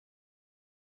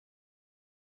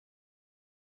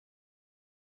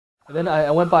And then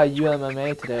I went by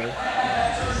UMMA today.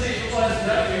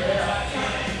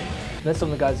 Met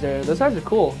some of the guys there. Those guys are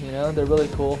cool, you know, they're really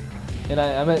cool. And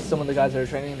I met some of the guys that are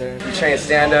training there. We train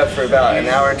stand-up for about an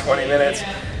hour and 20 minutes,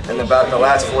 and about the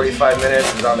last 45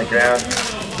 minutes is on the ground.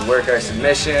 We work our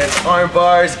submissions, arm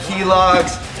bars, key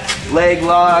logs, leg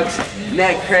logs,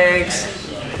 neck cranks,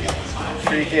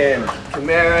 freaking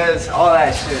chimeras, all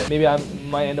that shit. Maybe I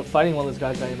might end up fighting one of those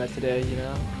guys that I met today, you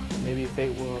know. Maybe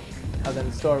fate will have that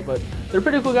in store, but they're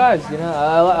pretty cool guys, you know.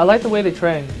 I like the way they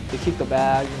train. They keep the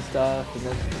bag and stuff, and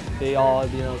then they all,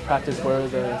 you know, practice where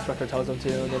the instructor tells them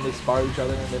to, and then they spar each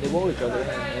other, and then they roll each other,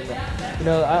 and you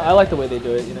know, I like the way they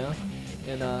do it, you know.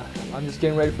 And I'm just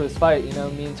getting ready for this fight, you know.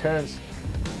 Me and Terrence,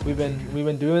 we've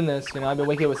been doing this, you know. I've been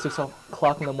waking up at 6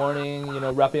 o'clock in the morning, you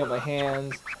know, wrapping up my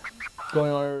hands,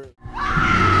 going over.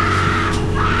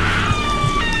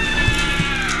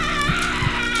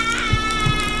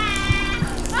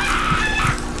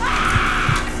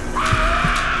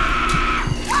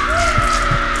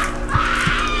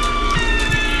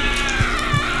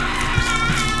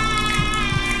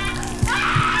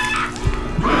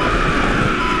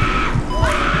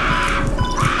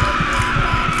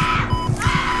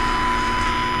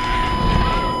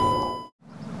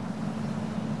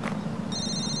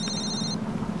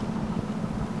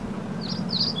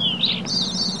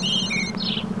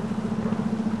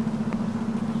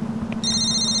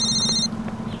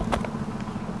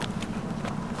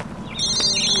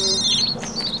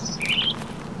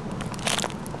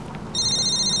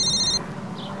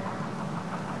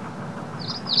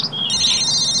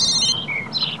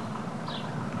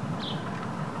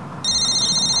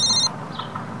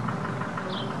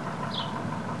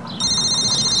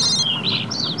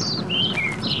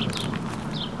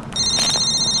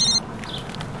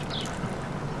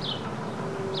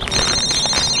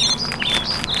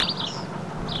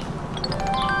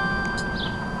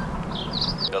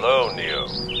 Hello, Neo.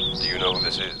 Do you know who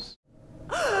this is?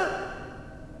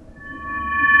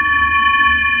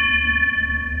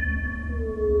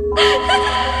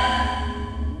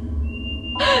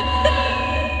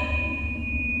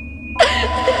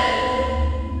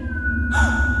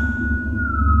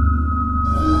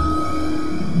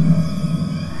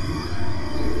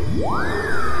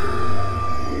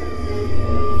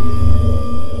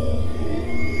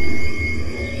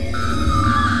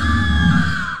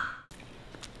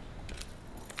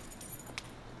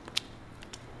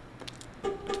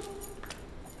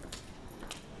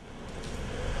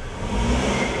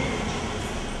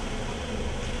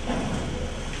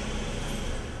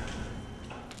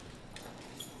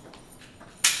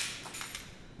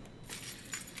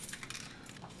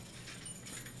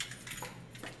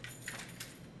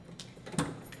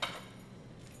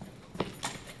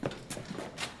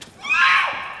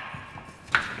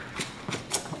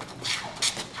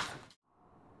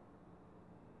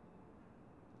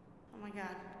 Oh my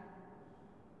God.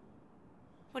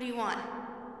 What do you want?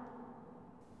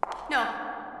 No.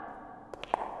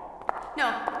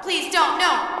 No, please don't,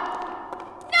 no!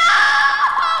 No!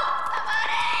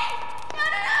 Somebody! No,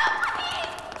 no, no,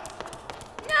 please!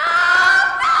 No!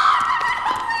 No! No,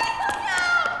 please, no!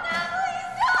 No!